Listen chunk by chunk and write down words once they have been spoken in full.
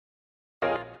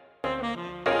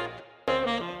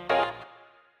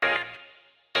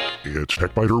It's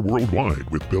TechByter Worldwide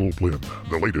with Bill Blinn.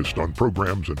 The latest on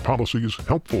programs and policies,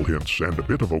 helpful hints, and a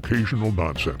bit of occasional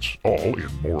nonsense, all in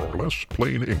more or less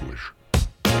plain English.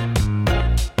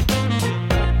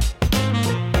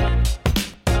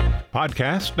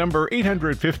 Podcast number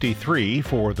 853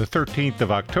 for the 13th of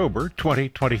October,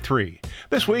 2023.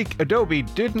 This week, Adobe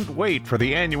didn't wait for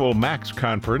the annual Max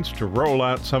conference to roll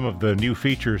out some of the new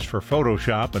features for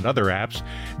Photoshop and other apps.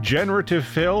 Generative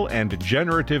Fill and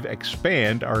Generative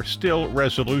Expand are still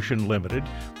resolution limited,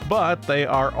 but they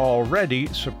are already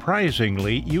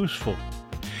surprisingly useful.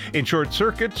 In short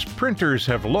circuits, printers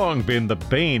have long been the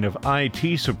bane of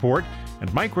IT support, and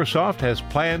Microsoft has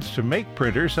plans to make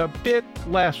printers a bit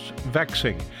less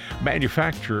vexing.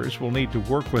 Manufacturers will need to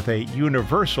work with a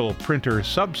universal printer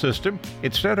subsystem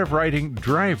instead of writing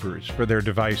drivers for their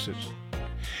devices.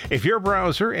 If your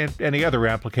browser and any other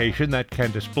application that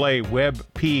can display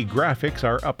WebP graphics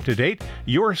are up to date,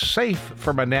 you're safe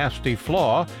from a nasty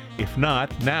flaw. If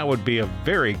not, now would be a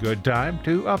very good time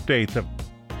to update them.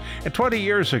 And 20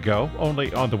 years ago,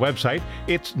 only on the website,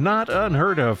 it's not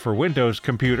unheard of for Windows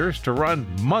computers to run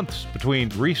months between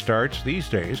restarts these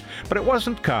days, but it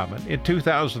wasn't common in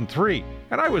 2003,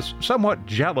 and I was somewhat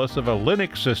jealous of a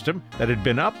Linux system that had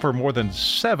been up for more than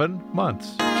 7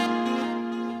 months.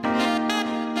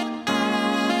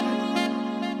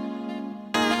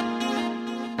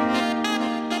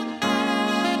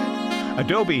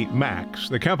 Adobe Max,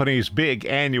 the company's big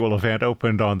annual event,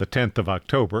 opened on the 10th of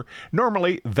October.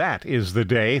 Normally, that is the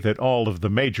day that all of the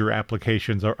major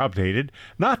applications are updated.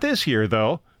 Not this year,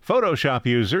 though. Photoshop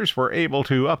users were able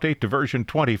to update to version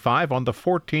 25 on the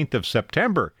 14th of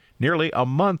September, nearly a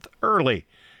month early.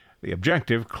 The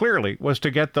objective clearly was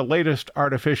to get the latest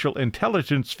artificial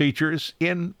intelligence features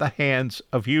in the hands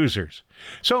of users.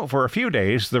 So for a few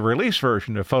days, the release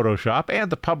version of Photoshop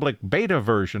and the public beta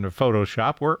version of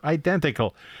Photoshop were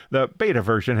identical. The beta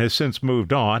version has since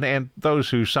moved on, and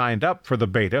those who signed up for the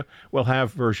beta will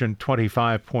have version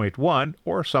 25.1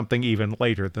 or something even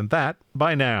later than that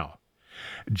by now.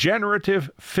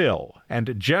 Generative Fill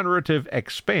and Generative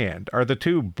Expand are the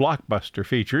two blockbuster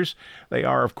features. They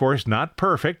are, of course, not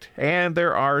perfect, and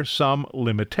there are some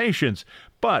limitations,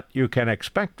 but you can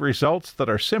expect results that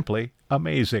are simply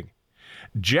amazing.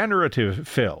 Generative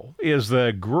Fill is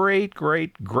the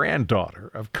great-great-granddaughter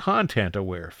of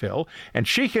content-aware Fill, and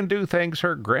she can do things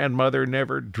her grandmother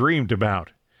never dreamed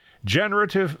about.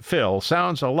 Generative Fill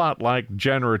sounds a lot like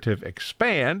Generative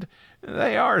Expand.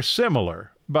 They are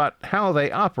similar, but how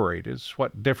they operate is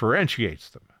what differentiates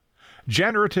them.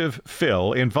 Generative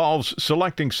Fill involves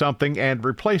selecting something and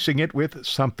replacing it with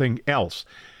something else.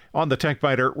 On the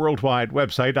TechByter Worldwide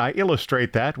website, I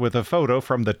illustrate that with a photo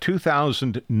from the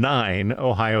 2009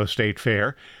 Ohio State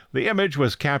Fair. The image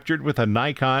was captured with a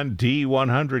Nikon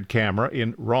D100 camera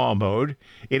in RAW mode.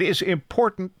 It is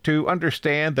important to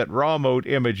understand that RAW mode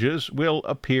images will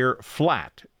appear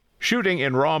flat. Shooting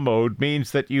in RAW mode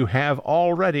means that you have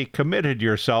already committed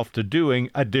yourself to doing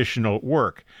additional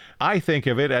work. I think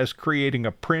of it as creating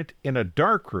a print in a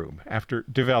darkroom after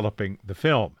developing the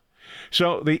film.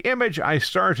 So the image I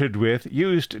started with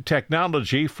used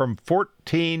technology from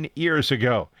 14 years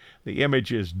ago. The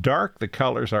image is dark, the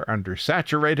colors are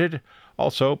undersaturated.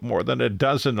 Also, more than a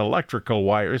dozen electrical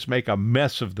wires make a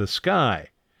mess of the sky.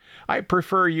 I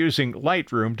prefer using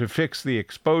Lightroom to fix the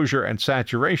exposure and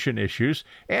saturation issues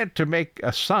and to make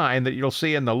a sign that you'll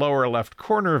see in the lower left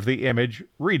corner of the image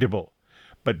readable.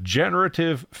 But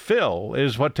Generative Fill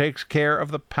is what takes care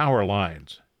of the power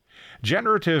lines.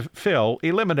 Generative Fill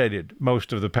eliminated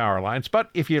most of the power lines, but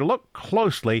if you look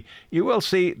closely, you will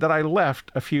see that I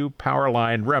left a few power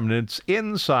line remnants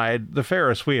inside the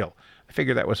Ferris wheel. I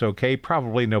figured that was okay.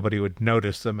 Probably nobody would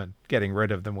notice them, and getting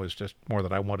rid of them was just more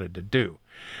than I wanted to do.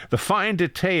 The fine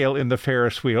detail in the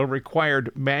Ferris wheel required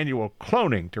manual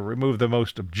cloning to remove the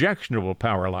most objectionable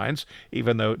power lines,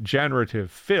 even though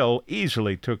Generative Fill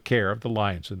easily took care of the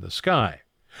lines in the sky.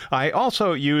 I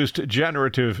also used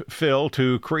Generative Fill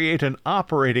to create an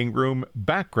operating room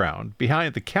background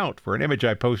behind the count for an image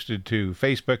I posted to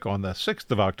Facebook on the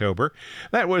 6th of October.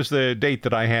 That was the date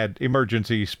that I had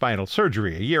emergency spinal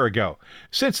surgery a year ago.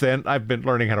 Since then, I've been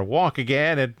learning how to walk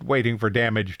again and waiting for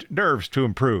damaged nerves to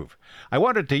improve. I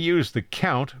wanted to use the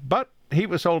count, but he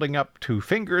was holding up 2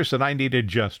 fingers and I needed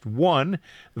just 1.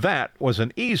 That was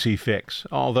an easy fix,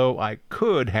 although I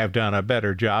could have done a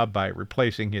better job by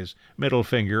replacing his middle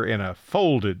finger in a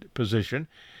folded position.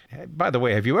 By the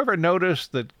way, have you ever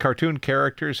noticed that cartoon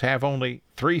characters have only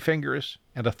 3 fingers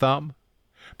and a thumb?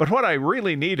 But what I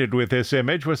really needed with this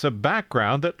image was a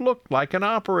background that looked like an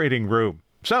operating room.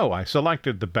 So I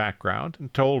selected the background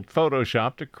and told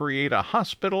Photoshop to create a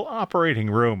hospital operating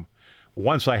room.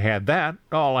 Once I had that,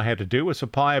 all I had to do was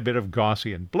apply a bit of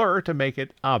Gaussian blur to make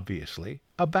it obviously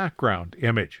a background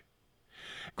image.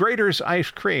 Grater's Ice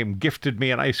Cream gifted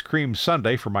me an ice cream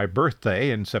sundae for my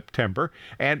birthday in September,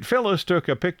 and Phyllis took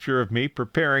a picture of me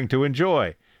preparing to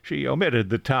enjoy. She omitted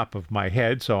the top of my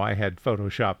head, so I had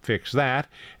Photoshop fix that,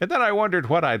 and then I wondered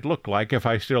what I'd look like if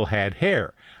I still had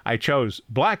hair. I chose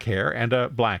black hair and a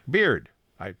black beard.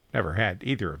 I never had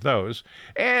either of those.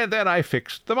 And then I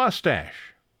fixed the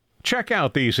mustache. Check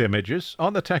out these images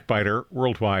on the TechByter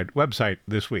worldwide website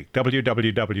this week,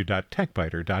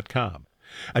 www.techbyter.com.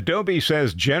 Adobe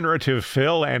says generative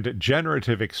fill and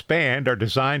generative expand are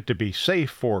designed to be safe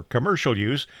for commercial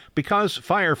use because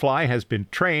Firefly has been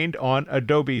trained on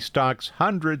Adobe stock's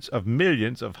hundreds of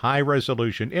millions of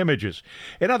high-resolution images.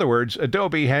 In other words,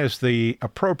 Adobe has the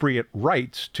appropriate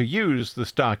rights to use the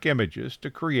stock images to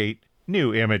create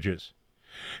new images.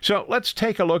 So let's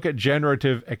take a look at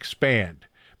generative expand.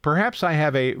 Perhaps I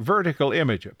have a vertical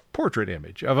image, a portrait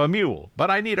image of a mule, but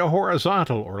I need a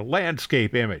horizontal or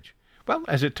landscape image. Well,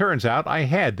 as it turns out, I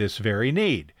had this very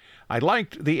need. I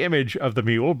liked the image of the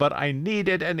mule, but I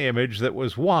needed an image that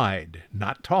was wide,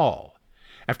 not tall.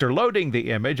 After loading the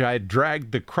image, I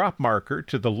dragged the crop marker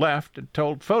to the left and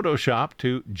told Photoshop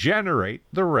to generate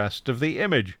the rest of the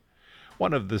image.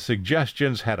 One of the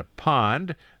suggestions had a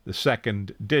pond, the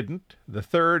second didn't, the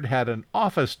third had an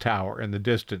office tower in the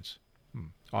distance.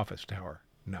 Office tower.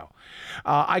 No.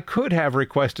 I could have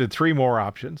requested 3 more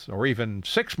options, or even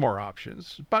 6 more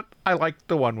options, but I liked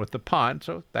the one with the pond,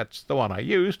 so that's the one I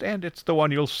used, and it's the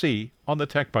one you'll see on the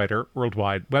TechByter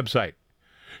worldwide website.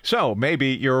 So maybe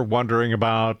you're wondering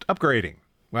about upgrading.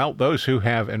 Well, those who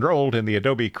have enrolled in the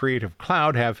Adobe Creative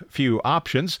Cloud have few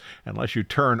options. Unless you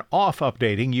turn off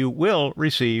updating, you will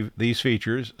receive these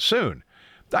features soon.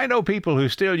 I know people who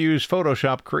still use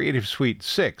Photoshop Creative Suite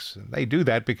 6, and they do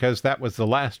that because that was the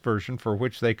last version for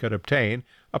which they could obtain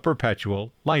a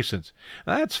perpetual license.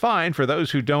 That's fine for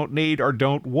those who don't need or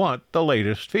don't want the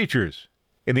latest features.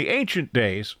 In the ancient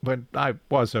days, when I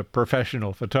was a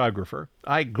professional photographer,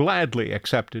 I gladly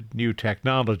accepted new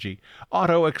technology.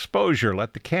 Auto exposure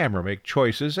let the camera make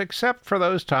choices, except for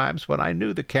those times when I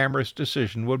knew the camera's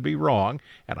decision would be wrong,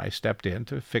 and I stepped in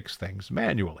to fix things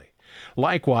manually.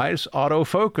 Likewise,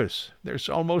 autofocus. There's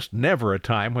almost never a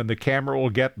time when the camera will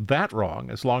get that wrong,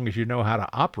 as long as you know how to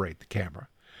operate the camera.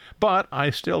 But I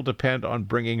still depend on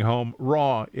bringing home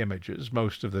raw images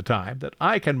most of the time that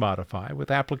I can modify with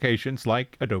applications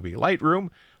like Adobe Lightroom,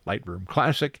 Lightroom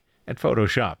Classic, and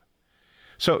Photoshop.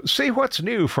 So see what's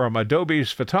new from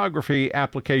Adobe's photography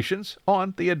applications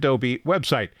on the Adobe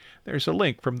website. There's a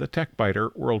link from the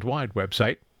TechByter worldwide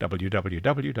website,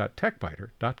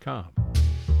 www.techbyter.com.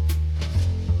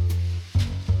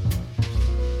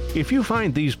 If you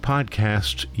find these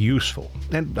podcasts useful,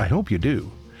 and I hope you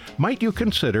do, might you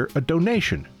consider a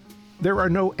donation? There are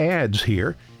no ads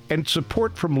here, and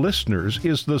support from listeners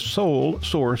is the sole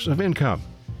source of income.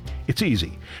 It's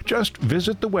easy. Just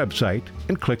visit the website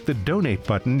and click the donate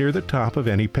button near the top of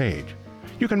any page.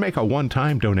 You can make a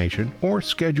one-time donation or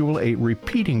schedule a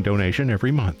repeating donation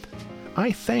every month.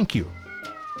 I thank you.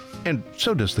 And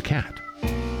so does the cat.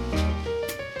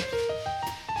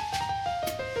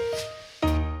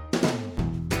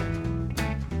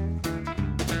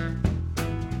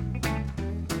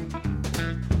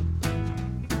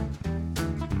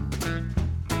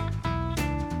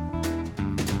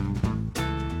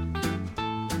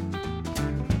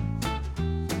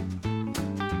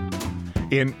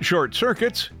 In short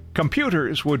circuits,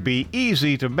 computers would be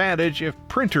easy to manage if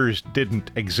printers didn't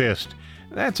exist.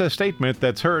 That's a statement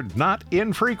that's heard not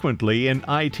infrequently in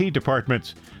IT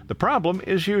departments. The problem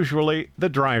is usually the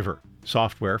driver,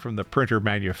 software from the printer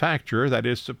manufacturer that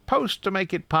is supposed to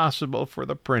make it possible for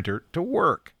the printer to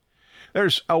work.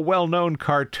 There's a well-known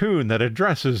cartoon that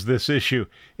addresses this issue.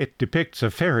 It depicts a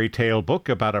fairy tale book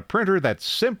about a printer that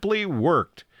simply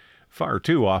worked. Far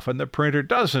too often the printer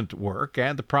doesn't work,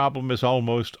 and the problem is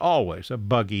almost always a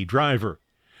buggy driver.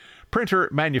 Printer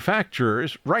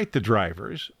manufacturers write the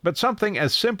drivers, but something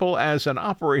as simple as an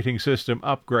operating system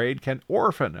upgrade can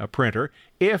orphan a printer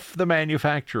if the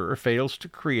manufacturer fails to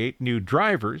create new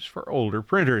drivers for older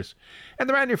printers. And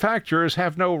the manufacturers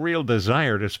have no real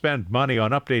desire to spend money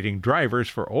on updating drivers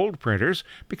for old printers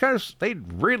because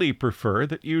they'd really prefer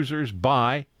that users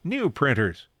buy new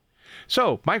printers.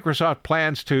 So, Microsoft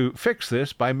plans to fix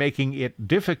this by making it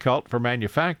difficult for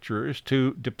manufacturers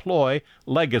to deploy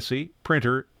legacy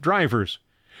printer drivers.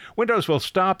 Windows will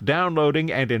stop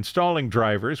downloading and installing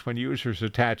drivers when users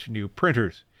attach new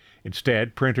printers.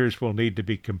 Instead, printers will need to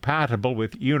be compatible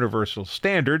with universal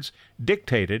standards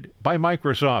dictated by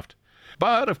Microsoft.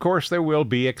 But, of course, there will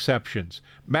be exceptions.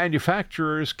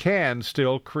 Manufacturers can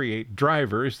still create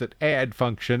drivers that add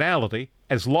functionality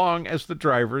as long as the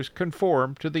drivers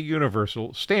conform to the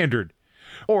universal standard.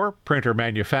 Or printer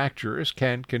manufacturers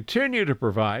can continue to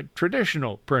provide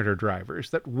traditional printer drivers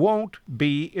that won't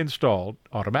be installed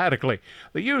automatically.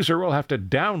 The user will have to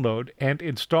download and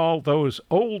install those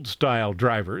old-style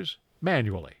drivers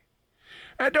manually.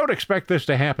 And don't expect this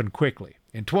to happen quickly.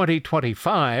 In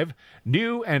 2025,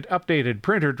 new and updated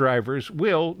printer drivers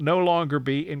will no longer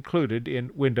be included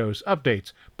in Windows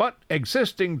updates, but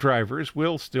existing drivers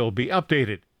will still be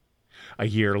updated. A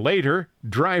year later,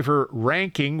 driver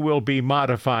ranking will be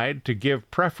modified to give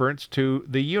preference to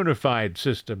the unified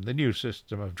system, the new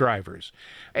system of drivers.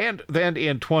 And then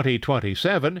in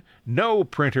 2027, no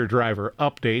printer driver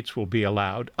updates will be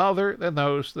allowed other than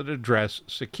those that address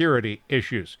security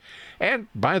issues. And,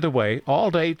 by the way,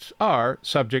 all dates are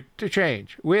subject to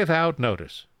change without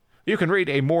notice. You can read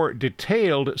a more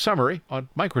detailed summary on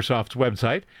Microsoft's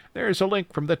website. There's a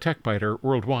link from the TechByter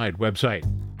Worldwide website.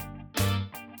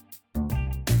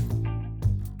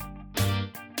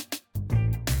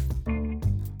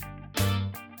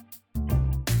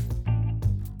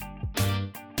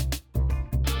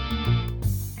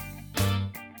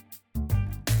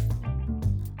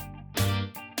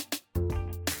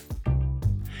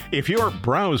 If your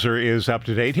browser is up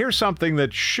to date, here's something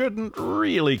that shouldn't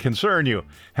really concern you.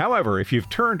 However, if you've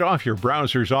turned off your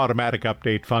browser's automatic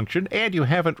update function and you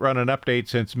haven't run an update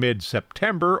since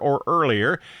mid-September or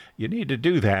earlier, you need to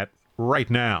do that right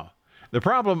now. The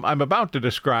problem I'm about to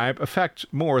describe affects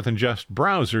more than just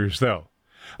browsers, though.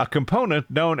 A component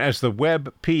known as the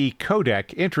WebP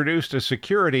codec introduced a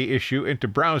security issue into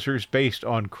browsers based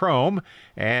on Chrome,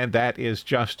 and that is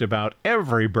just about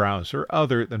every browser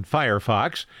other than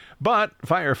Firefox. But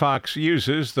Firefox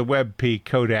uses the WebP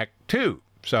codec too,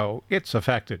 so it's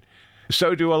affected.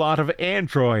 So do a lot of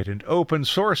Android and open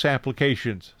source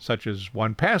applications such as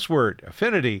 1Password,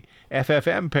 Affinity,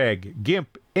 FFmpeg,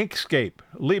 GIMP, Inkscape,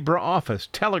 LibreOffice,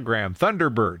 Telegram,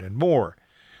 Thunderbird, and more.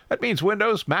 That means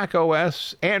Windows, Mac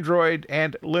OS, Android,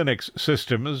 and Linux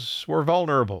systems were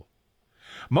vulnerable.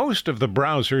 Most of the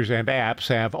browsers and apps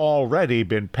have already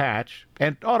been patched,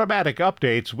 and automatic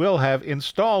updates will have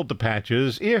installed the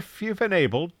patches if you've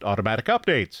enabled automatic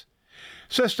updates.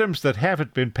 Systems that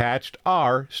haven't been patched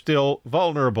are still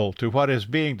vulnerable to what is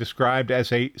being described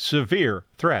as a severe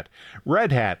threat.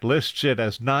 Red Hat lists it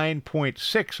as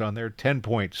 9.6 on their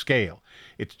 10-point scale.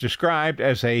 It's described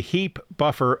as a heap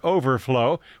buffer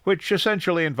overflow, which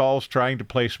essentially involves trying to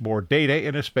place more data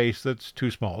in a space that's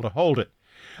too small to hold it.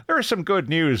 There is some good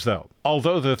news, though.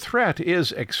 Although the threat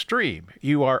is extreme,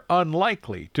 you are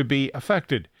unlikely to be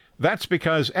affected. That's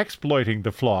because exploiting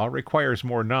the flaw requires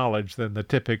more knowledge than the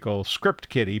typical script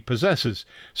kiddie possesses,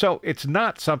 so it's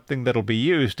not something that'll be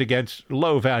used against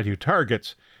low-value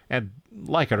targets, and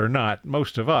like it or not,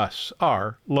 most of us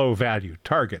are low-value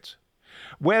targets.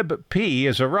 WebP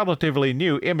is a relatively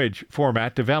new image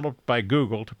format developed by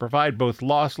Google to provide both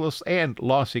lossless and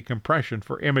lossy compression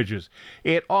for images.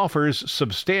 It offers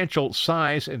substantial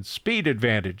size and speed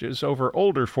advantages over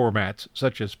older formats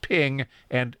such as PNG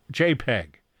and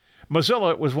JPEG.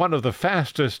 Mozilla was one of the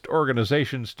fastest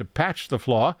organizations to patch the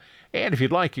flaw, and if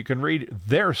you'd like, you can read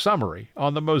their summary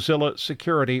on the Mozilla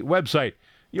Security website.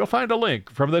 You'll find a link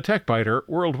from the TechByter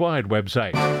Worldwide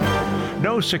website.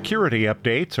 No security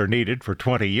updates are needed for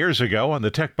 20 years ago on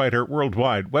the TechByter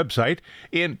Worldwide website.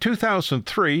 In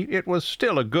 2003, it was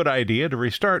still a good idea to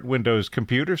restart Windows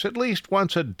computers at least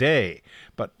once a day,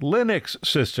 but Linux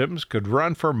systems could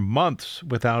run for months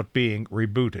without being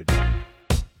rebooted.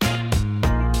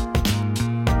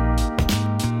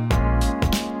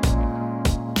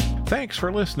 Thanks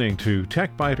for listening to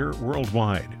TechByter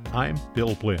Worldwide. I'm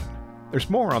Bill Blinn. There's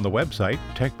more on the website,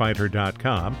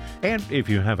 techbyter.com, and if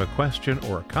you have a question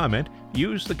or a comment,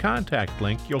 use the contact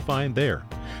link you'll find there.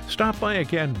 Stop by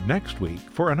again next week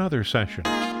for another session.